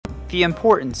The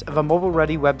importance of a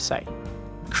mobile-ready website.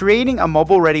 Creating a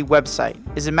mobile-ready website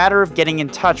is a matter of getting in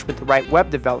touch with the right web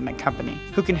development company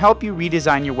who can help you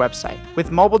redesign your website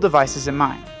with mobile devices in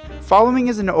mind. Following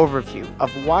is an overview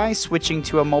of why switching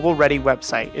to a mobile-ready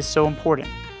website is so important.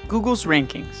 Google's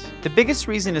rankings. The biggest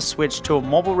reason to switch to a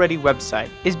mobile-ready website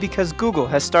is because Google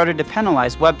has started to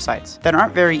penalize websites that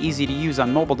aren't very easy to use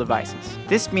on mobile devices.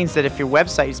 This means that if your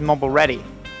website is mobile-ready,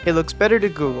 it looks better to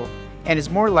Google and is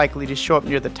more likely to show up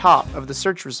near the top of the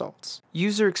search results.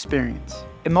 User experience.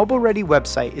 A mobile-ready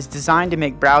website is designed to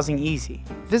make browsing easy.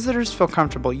 Visitors feel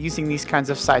comfortable using these kinds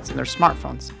of sites on their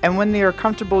smartphones, and when they are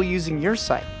comfortable using your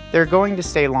site, they're going to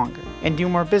stay longer and do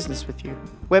more business with you.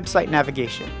 Website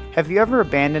navigation. Have you ever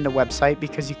abandoned a website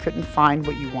because you couldn't find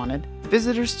what you wanted?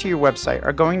 Visitors to your website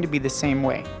are going to be the same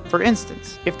way. For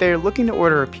instance, if they are looking to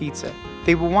order a pizza,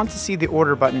 they will want to see the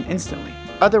order button instantly.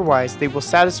 Otherwise, they will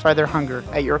satisfy their hunger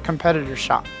at your competitor's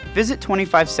shop. Visit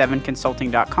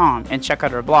 257consulting.com and check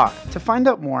out our blog to find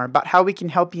out more about how we can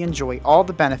help you enjoy all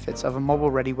the benefits of a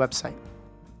mobile-ready website.